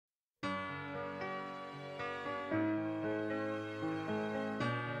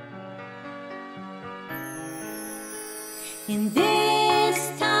In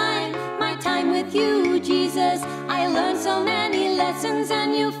this time, my time with you, Jesus, I learned so many lessons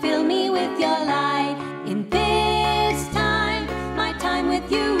and you fill me with your light. In this time, my time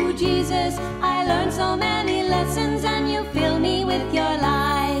with you, Jesus, I learned so many lessons and you fill me with your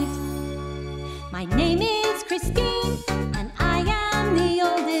light. My name is Christine and I am the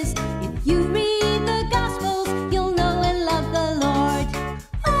oldest. If you read the Gospels, you'll know and love the Lord.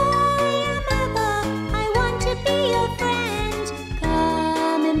 I am Eva, I want to be your friend.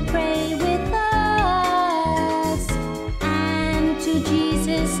 Come and pray with us and to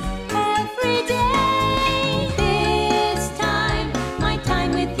Jesus every day. This time, my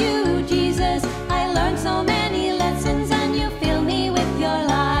time with you, Jesus, I learned so many lessons and you fill me with your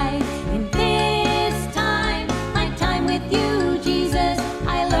light. In this time, my time with you, Jesus,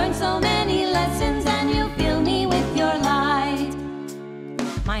 I learned so many lessons and you fill me with your light.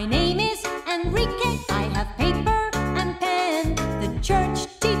 My name is Enrique, I have paper and pen. The church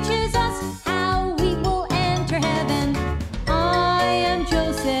teaches us how we will enter heaven. I am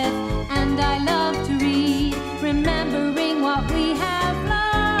Joseph and I love to read, remembering what we have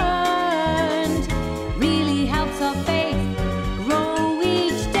learned. Really helps our faith grow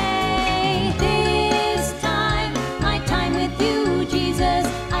each day. This time, my time with you, Jesus,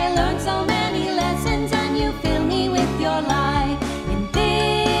 I learned so many lessons and you fill me with your light. In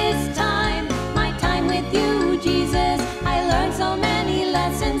this time, my time with you, Jesus, I learned so many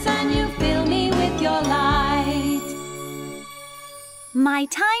lessons and you fill me with your light. My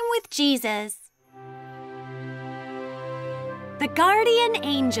time with Jesus. The Guardian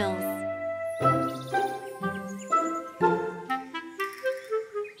Angels.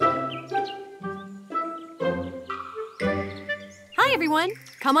 Hi, everyone.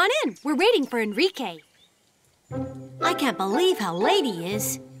 Come on in. We're waiting for Enrique. I can't believe how late he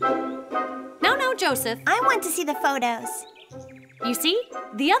is. Now, Joseph. I want to see the photos. You see,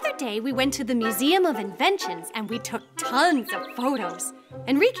 the other day we went to the Museum of Inventions and we took tons of photos.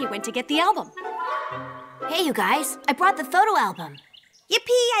 Enrique went to get the album. Hey, you guys, I brought the photo album. Yippee,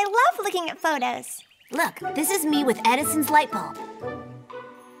 I love looking at photos. Look, this is me with Edison's light bulb.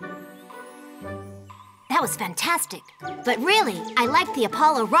 That was fantastic. But really, I liked the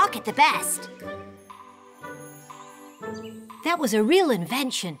Apollo rocket the best. That was a real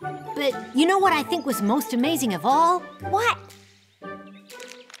invention. But you know what I think was most amazing of all? What?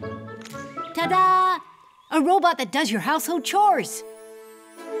 Ta-da! A robot that does your household chores.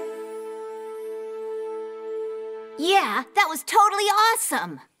 Yeah, that was totally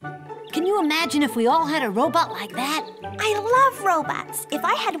awesome. Can you imagine if we all had a robot like that? I love robots. If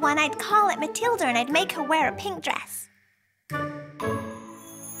I had one, I'd call it Matilda and I'd make her wear a pink dress.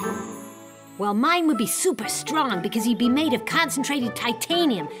 Well, mine would be super strong because he'd be made of concentrated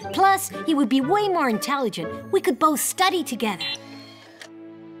titanium. Plus, he would be way more intelligent. We could both study together.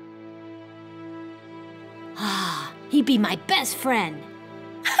 Ah, he'd be my best friend.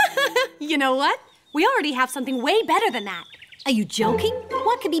 You know what? We already have something way better than that. Are you joking?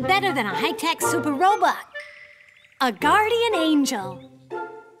 What could be better than a high-tech super robot? A guardian angel.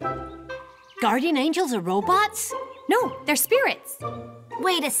 Guardian angels are robots? No, they're spirits.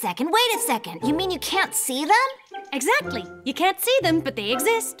 Wait a second. You mean you can't see them? Exactly. You can't see them, but they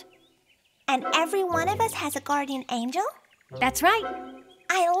exist. And every one of us has a guardian angel? That's right.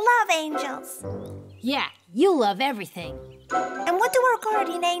 I love angels. Yeah, you love everything. And what do our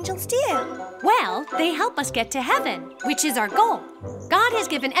guardian angels do? Well, they help us get to heaven, which is our goal. God has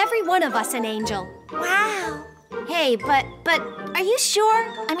given every one of us an angel. Wow. Hey, but are you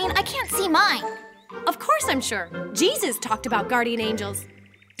sure? I mean, I can't see mine. Of course I'm sure. Jesus talked about guardian angels.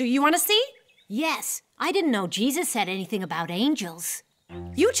 Do you want to see? Yes, I didn't know Jesus said anything about angels.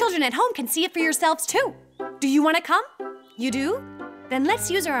 You children at home can see it for yourselves too. Do you want to come? You do? Then let's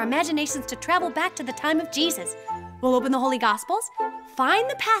use our imaginations to travel back to the time of Jesus. We'll open the Holy Gospels, find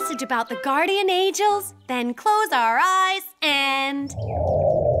the passage about the guardian angels, then close our eyes and...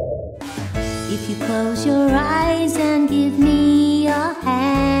 If you close your eyes and give me a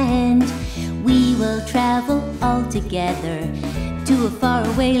hand, we will travel all together to a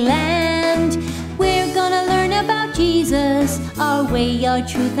faraway land. We're gonna learn about Jesus, our way, our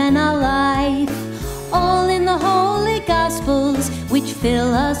truth, and our life, all in the Holy Gospels, which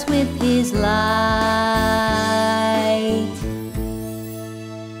fill us with His light.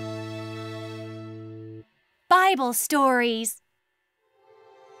 Bible stories.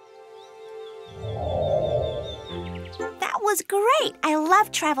 That was great. I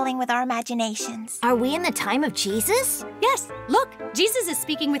love traveling with our imaginations. Are we in the time of Jesus? Yes, look, Jesus is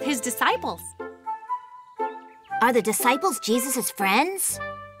speaking with His disciples. Are the disciples Jesus' friends?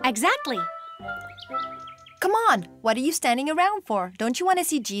 Exactly. Come on, what are you standing around for? Don't you want to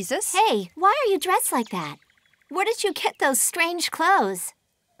see Jesus? Hey, why are you dressed like that? Where did you get those strange clothes?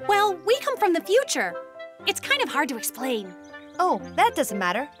 Well, we come from the future. It's kind of hard to explain. Oh, that doesn't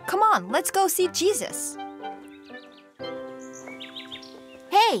matter. Come on, let's go see Jesus.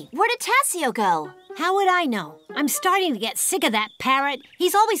 Hey, where did Tassio go? How would I know? I'm starting to get sick of that parrot.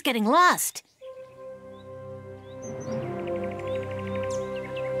 He's always getting lost.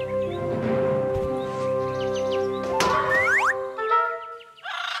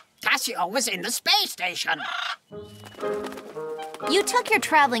 Tassio was in the space station. You took your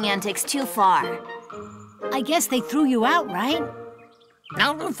traveling antics too far. I guess they threw you out, right?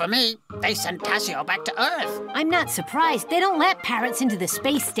 No room for me. They sent Tassio back to Earth. I'm not surprised. They don't let parrots into the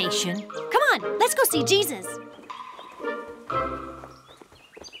space station. Come on, let's go see Jesus.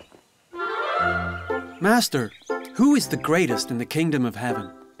 Master, who is the greatest in the kingdom of heaven?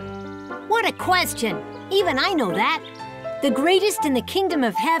 What a question! Even I know that. The greatest in the kingdom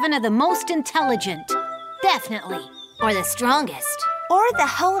of heaven are the most intelligent. Definitely. Or the strongest. Or the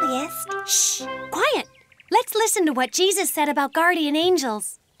holiest. Shh, quiet. Let's listen to what Jesus said about guardian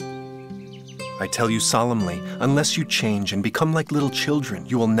angels. I tell you solemnly, unless you change and become like little children,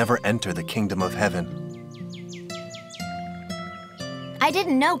 you will never enter the kingdom of heaven. I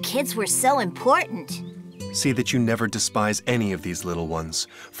didn't know kids were so important. See that you never despise any of these little ones,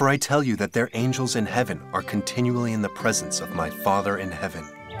 for I tell you that their angels in heaven are continually in the presence of my Father in heaven.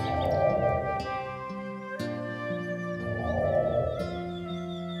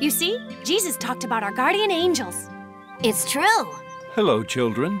 You see, Jesus talked about our guardian angels. It's true. Hello,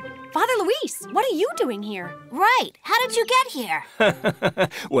 children. Father Luis, what are you doing here? Right. How did you get here?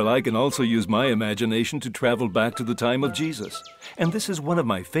 Well, I can also use my imagination to travel back to the time of Jesus. And this is one of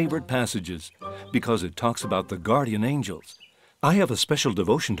my favorite passages, because it talks about the guardian angels. I have a special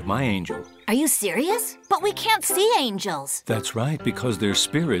devotion to my angel. Are you serious? But we can't see angels. That's right, because they're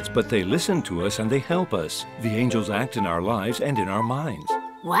spirits, but they listen to us and they help us. The angels act in our lives and in our minds.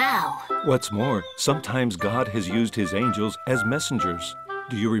 Wow. What's more, sometimes God has used his angels as messengers.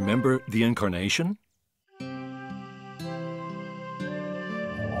 Do you remember the Incarnation?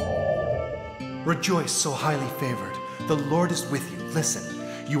 Rejoice, so highly favored. The Lord is with you. Listen,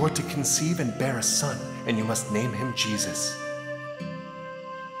 you are to conceive and bear a son, and you must name him Jesus.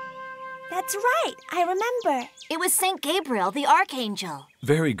 That's right, I remember. It was Saint Gabriel, the archangel.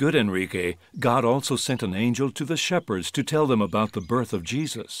 Very good, Enrique. God also sent an angel to the shepherds to tell them about the birth of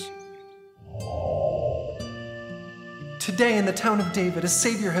Jesus. Today in the town of David, a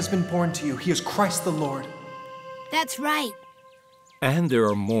Savior has been born to you. He is Christ the Lord. That's right. And there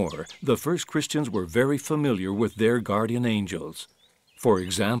are more. The first Christians were very familiar with their guardian angels. For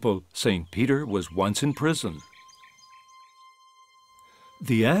example, St. Peter was once in prison.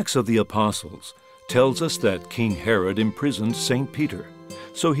 The Acts of the Apostles tells us that King Herod imprisoned St. Peter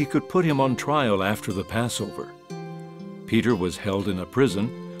so he could put him on trial after the Passover. Peter was held in a prison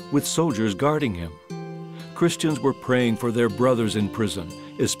with soldiers guarding him. Christians were praying for their brothers in prison,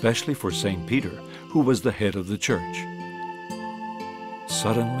 especially for St. Peter, who was the head of the church.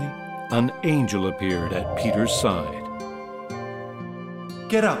 Suddenly, an angel appeared at Peter's side.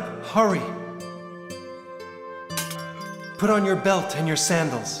 Get up, hurry. Put on your belt and your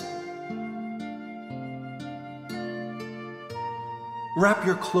sandals. Wrap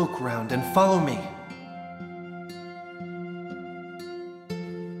your cloak round and follow me.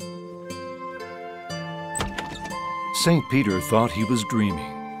 St. Peter thought he was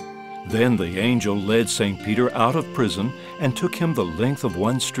dreaming. Then the angel led St. Peter out of prison and took him the length of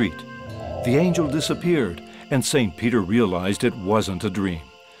one street. The angel disappeared, and St. Peter realized it wasn't a dream,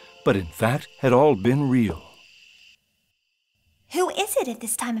 but in fact had all been real. Who is it at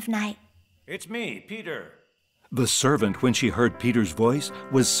this time of night? It's me, Peter. The servant, when she heard Peter's voice,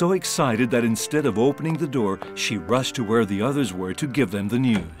 was so excited that instead of opening the door, she rushed to where the others were to give them the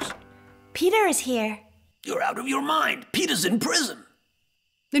news. Peter is here. You're out of your mind. Peter's in prison.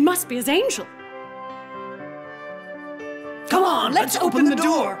 It must be his angel. Come on, let's open the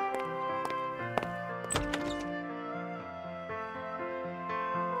door.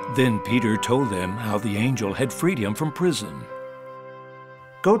 Then Peter told them how the angel had freed him from prison.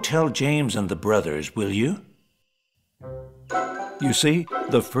 Go tell James and the brothers, will you? You see,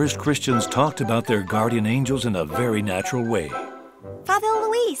 the first Christians talked about their guardian angels in a very natural way. Father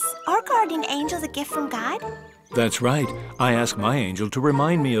Luis, are guardian angels a gift from God? That's right. I ask my angel to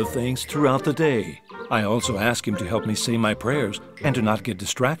remind me of things throughout the day. I also ask him to help me say my prayers and to not get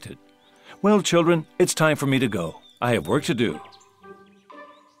distracted. Well, children, it's time for me to go. I have work to do.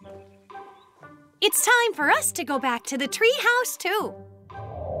 It's time for us to go back to the tree house, too.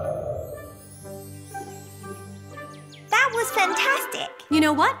 You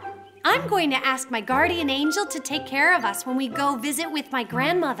know what? I'm going to ask my guardian angel to take care of us when we go visit with my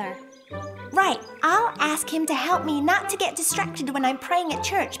grandmother. Right, I'll ask him to help me not to get distracted when I'm praying at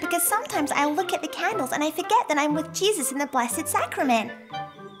church because sometimes I look at the candles and I forget that I'm with Jesus in the Blessed Sacrament.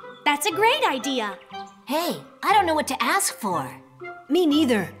 That's a great idea. Hey, I don't know what to ask for. Me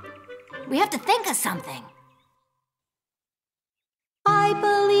neither. We have to think of something. I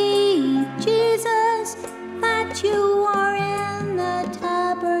believe, Jesus, that you are in the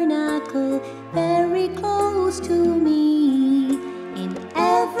tabernacle, very close to me, in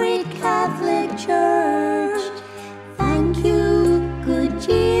every Catholic church. Thank you, good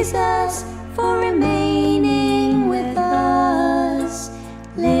Jesus, for remaining with us,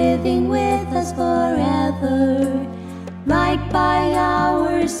 living with us forever, right by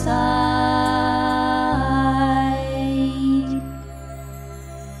our side.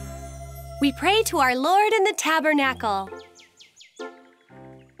 We pray to our Lord in the tabernacle.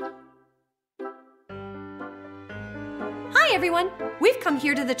 Hi, everyone. We've come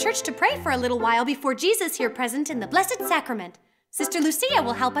here to the church to pray for a little while before Jesus here present in the Blessed Sacrament. Sister Lucia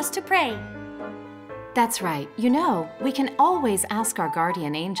will help us to pray. That's right. You know, we can always ask our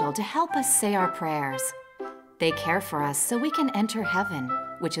guardian angel to help us say our prayers. They care for us so we can enter heaven,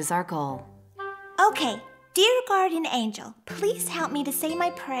 which is our goal. Okay, dear guardian angel, please help me to say my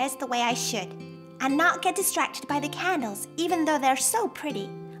prayers the way I should and not get distracted by the candles, even though they're so pretty.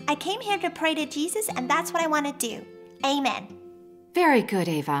 I came here to pray to Jesus, and that's what I want to do. Amen. Very good,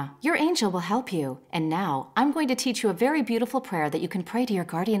 Ava. Your angel will help you. And now, I'm going to teach you a very beautiful prayer that you can pray to your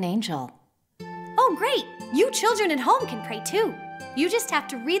guardian angel. Oh, great! You children at home can pray too. You just have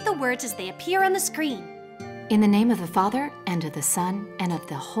to read the words as they appear on the screen. In the name of the Father, and of the Son, and of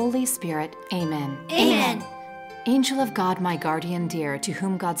the Holy Spirit, Amen. Amen. Angel of God, my guardian dear, to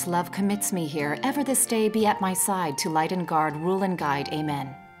whom God's love commits me here, ever this day be at my side to light and guard, rule and guide.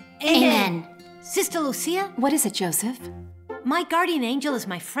 Amen. Amen. Sister Lucia, What is it, Joseph? my guardian angel is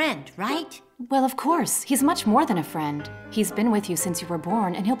my friend, right? Well, of course. He's much more than a friend. He's been with you since you were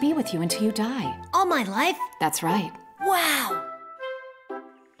born, and he'll be with you until you die. All my life? That's right. Wow!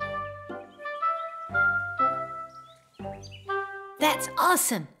 That's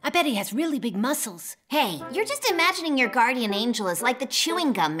awesome. I bet he has really big muscles. Hey, you're just imagining your guardian angel is like the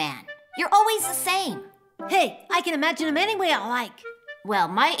chewing gum man. You're always the same. Hey, I can imagine him any way I like. Well,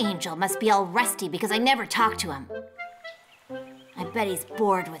 my angel must be all rusty because I never talk to him. I bet he's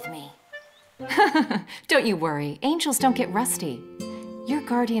bored with me. Don't you worry. Angels don't get rusty. Your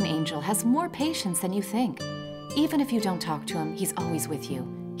guardian angel has more patience than you think. Even if you don't talk to him, he's always with you.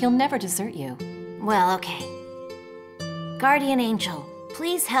 He'll never desert you. Well, okay. Guardian angel,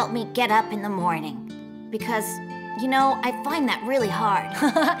 please help me get up in the morning. Because, you know, I find that really hard.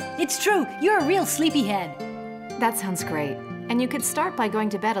 It's true. You're a real sleepyhead. That sounds great. And you could start by going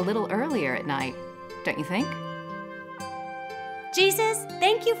to bed a little earlier at night, don't you think? Jesus,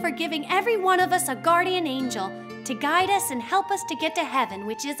 thank you for giving every one of us a guardian angel to guide us and help us to get to heaven,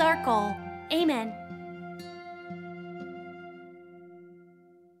 which is our goal. Amen.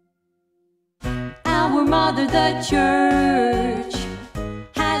 Our mother, the church,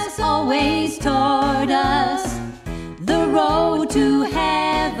 has always taught us the road to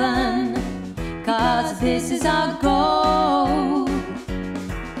heaven, 'cause this is our goal.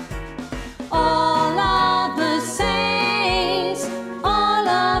 All of the saints, all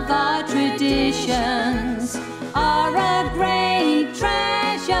of our traditions are a great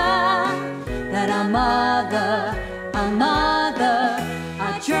treasure that our mother,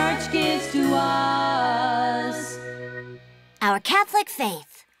 our church gives to us. Our Catholic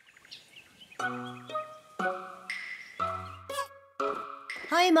faith.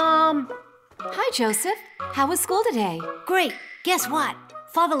 Hi, Mom. Hi, Joseph. How was school today? Great. Guess what?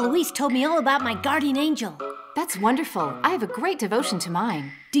 Father Luis told me all about my guardian angel. That's wonderful. I have a great devotion to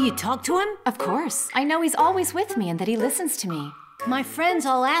mine. Do you talk to him? Of course. I know he's always with me and that he listens to me. My friends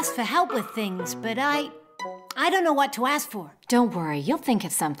all ask for help with things, but I don't know what to ask for. Don't worry, you'll think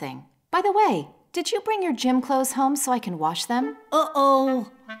of something. By the way, did you bring your gym clothes home so I can wash them? Uh-oh.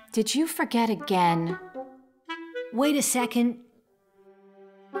 Did you forget again? Wait a second.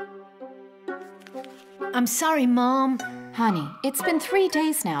 I'm sorry, Mom. Honey, it's been 3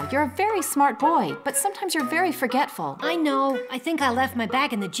 days now. You're a very smart boy, but sometimes you're very forgetful. I know. I think I left my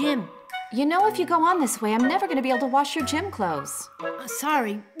bag in the gym. You know, if you go on this way, I'm never going to be able to wash your gym clothes.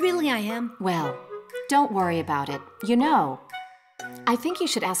 Sorry. Really, I am. Well, don't worry about it. You know, I think you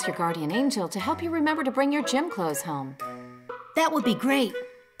should ask your guardian angel to help you remember to bring your gym clothes home. That would be great.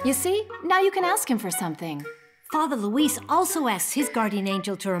 You see? Now you can ask him for something. Father Luis also asks his guardian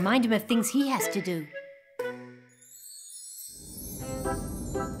angel to remind him of things he has to do.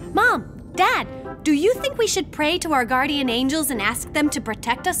 Dad, do you think we should pray to our guardian angels and ask them to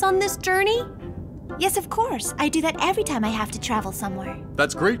protect us on this journey? Yes, of course. I do that every time I have to travel somewhere.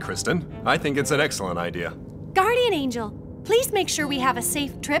 That's great, Kristen. I think it's an excellent idea. Guardian angel, please make sure we have a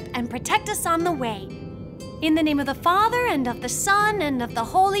safe trip and protect us on the way. In the name of the Father, and of the Son, and of the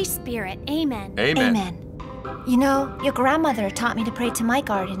Holy Spirit. Amen. Amen. Amen. You know, your grandmother taught me to pray to my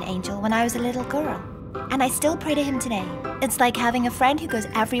guardian angel when I was a little girl. And I still pray to him today. It's like having a friend who goes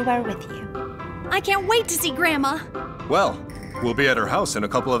everywhere with you. I can't wait to see Grandma. Well, we'll be at her house in a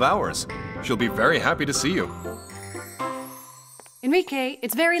couple of hours. She'll be very happy to see you. Enrique,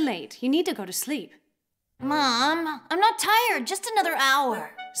 it's very late. You need to go to sleep. Mom, I'm not tired. Just another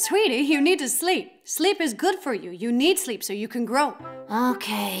hour. Sweetie, you need to sleep. Sleep is good for you. You need sleep so you can grow.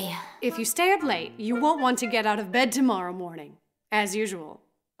 Okay. If you stay up late, you won't want to get out of bed tomorrow morning, as usual.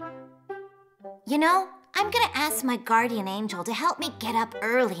 You know, I'm gonna ask my guardian angel to help me get up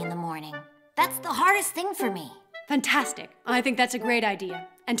early in the morning. That's the hardest thing for me. Fantastic. I think that's a great idea.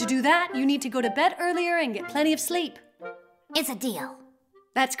 And to do that, you need to go to bed earlier and get plenty of sleep. It's a deal.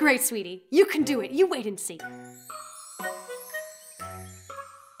 That's great, sweetie. You can do it. You wait and see.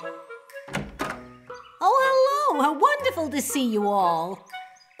 Oh, hello! How wonderful to see you all.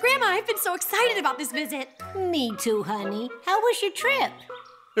 Grandma, I've been so excited about this visit. Me too, honey. How was your trip?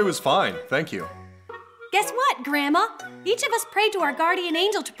 It was fine, thank you. Guess what, Grandma? Each of us prayed to our guardian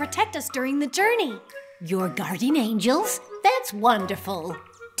angel to protect us during the journey. Your guardian angels? That's wonderful.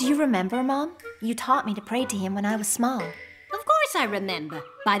 Do you remember, Mom? You taught me to pray to him when I was small. Of course I remember.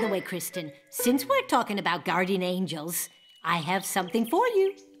 By the way, Kristen, since we're talking about guardian angels, I have something for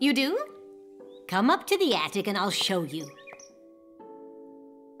you. You do? Come up to the attic and I'll show you.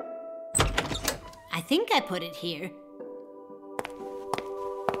 I think I put it here.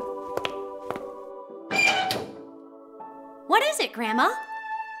 What is it, Grandma?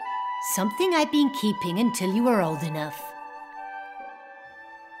 Something I've been keeping until you were old enough.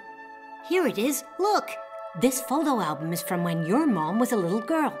 Here it is. Look. This photo album is from when your mom was a little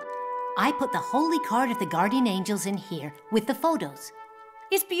girl. I put the holy card of the guardian angels in here with the photos.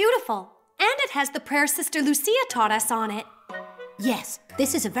 It's beautiful. And it has the prayer Sister Lucia taught us on it. Yes,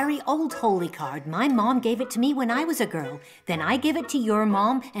 this is a very old holy card. My mom gave it to me when I was a girl. Then I gave it to your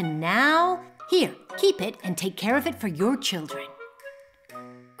mom, and now... Here, keep it and take care of it for your children.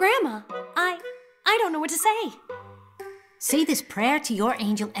 Grandma, I don't know what to say. Say this prayer to your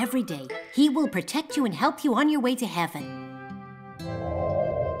angel every day. He will protect you and help you on your way to heaven.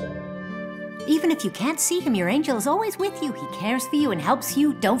 Even if you can't see him, your angel is always with you. He cares for you and helps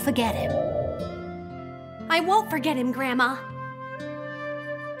you. Don't forget him. I won't forget him, Grandma.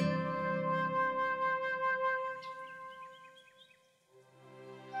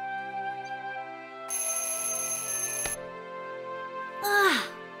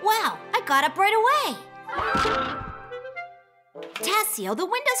 Wow, I got up right away. Tassio, the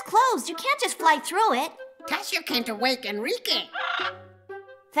window's closed. You can't just fly through it. Tassio can't awake Enrique.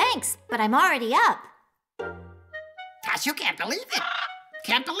 Thanks, but I'm already up. Tassio can't believe it.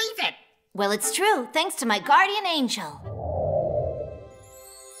 Can't believe it. Well, it's true, thanks to my guardian angel.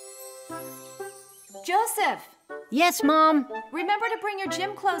 Joseph! Yes, Mom? Remember to bring your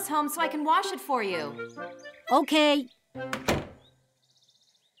gym clothes home so I can wash it for you. Okay.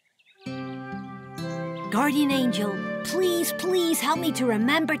 Guardian angel, please, please help me to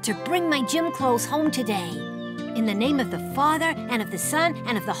remember to bring my gym clothes home today. In the name of the Father, and of the Son,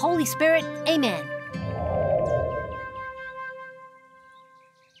 and of the Holy Spirit, amen.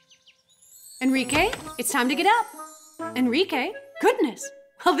 Enrique, it's time to get up. Enrique? Goodness.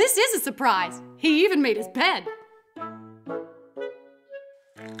 Well, this is a surprise. He even made his bed.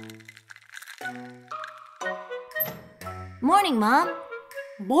 Morning, Mom.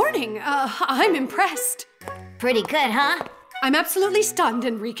 Morning. I'm impressed. Pretty good, huh? I'm absolutely stunned,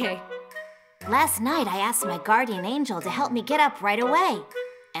 Enrique. Last night, I asked my guardian angel to help me get up right away.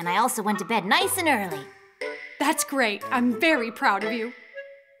 And I also went to bed nice and early. That's great. I'm very proud of you.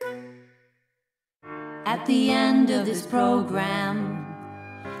 At the end of this program,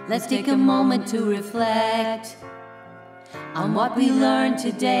 let's take a moment to reflect on what we learned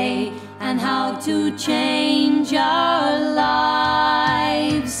today and how to change our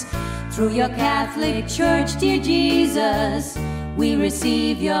lives. Through your Catholic Church, dear Jesus, we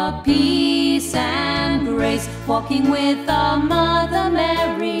receive your peace and grace, walking with our Mother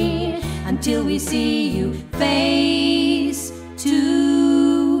Mary until we see you face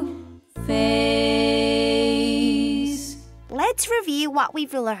to face. Let's review what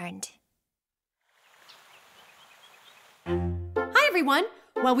we've learned. Hi, everyone.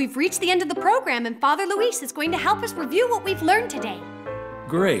 Well, we've reached the end of the program, and Father Luis is going to help us review what we've learned today.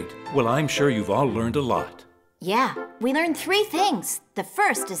 Great. Well, I'm sure you've all learned a lot. Yeah, we learned 3 things. The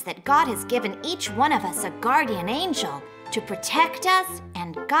first is that God has given each one of us a guardian angel to protect us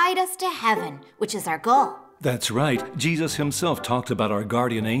and guide us to heaven, which is our goal. That's right. Jesus himself talked about our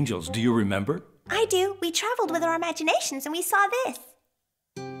guardian angels. Do you remember? I do. We traveled with our imaginations and we saw this.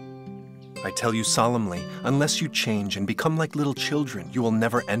 I tell you solemnly, unless you change and become like little children, you will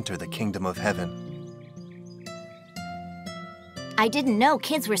never enter the kingdom of heaven. I didn't know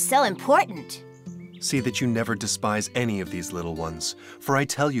kids were so important. See that you never despise any of these little ones, for I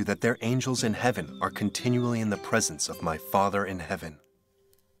tell you that their angels in heaven are continually in the presence of my Father in heaven.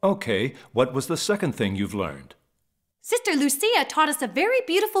 Okay, what was the second thing you've learned? Sister Lucia taught us a very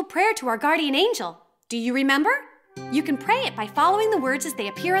beautiful prayer to our guardian angel. Do you remember? You can pray it by following the words as they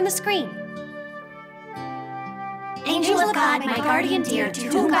appear on the screen. Angel of God, my guardian dear, to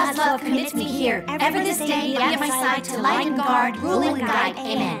whom God's love commits me here, ever this day be at my side to light and guard, rule and guide.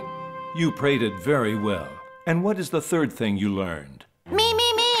 Amen. You prayed it very well. And what is the third thing you learned? Me.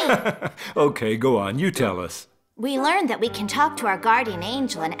 Okay, go on, you tell us. We learned that we can talk to our guardian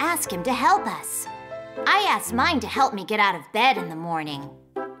angel and ask him to help us. I asked mine to help me get out of bed in the morning.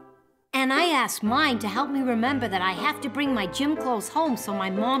 And I asked mine to help me remember that I have to bring my gym clothes home so my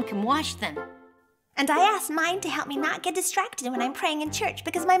mom can wash them. And I asked mine to help me not get distracted when I'm praying in church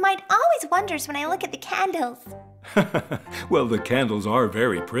because my mind always wanders when I look at the candles. Well, the candles are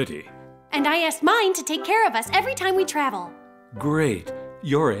very pretty. And I asked mine to take care of us every time we travel. Great.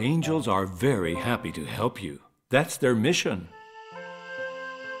 Your angels are very happy to help you. That's their mission.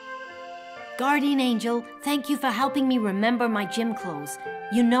 Guardian angel, thank you for helping me remember my gym clothes.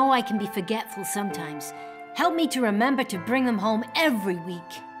 You know I can be forgetful sometimes. Help me to remember to bring them home every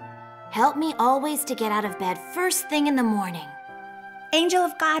week. Help me always to get out of bed first thing in the morning. Angel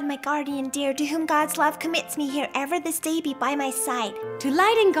of God, my guardian dear, to whom God's love commits me here, ever this day be by my side. To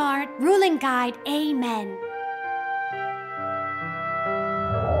light and guard, rule and guide. Amen.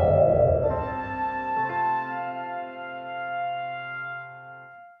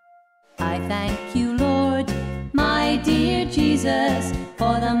 I thank you, Lord, my dear Jesus,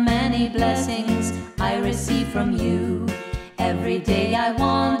 for the many blessings I receive from you. Every day I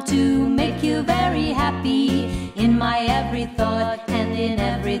want to make you very happy in my every thought and in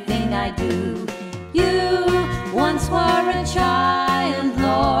everything I do. You once were a child,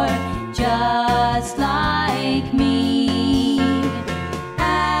 Lord, just like me.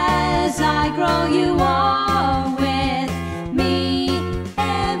 As I grow, you are with me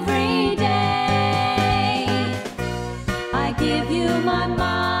every day. I give you my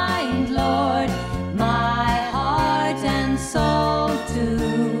mind, Lord, my heart and soul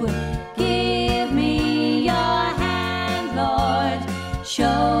too. Give me your hand, Lord,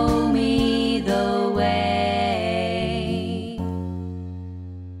 show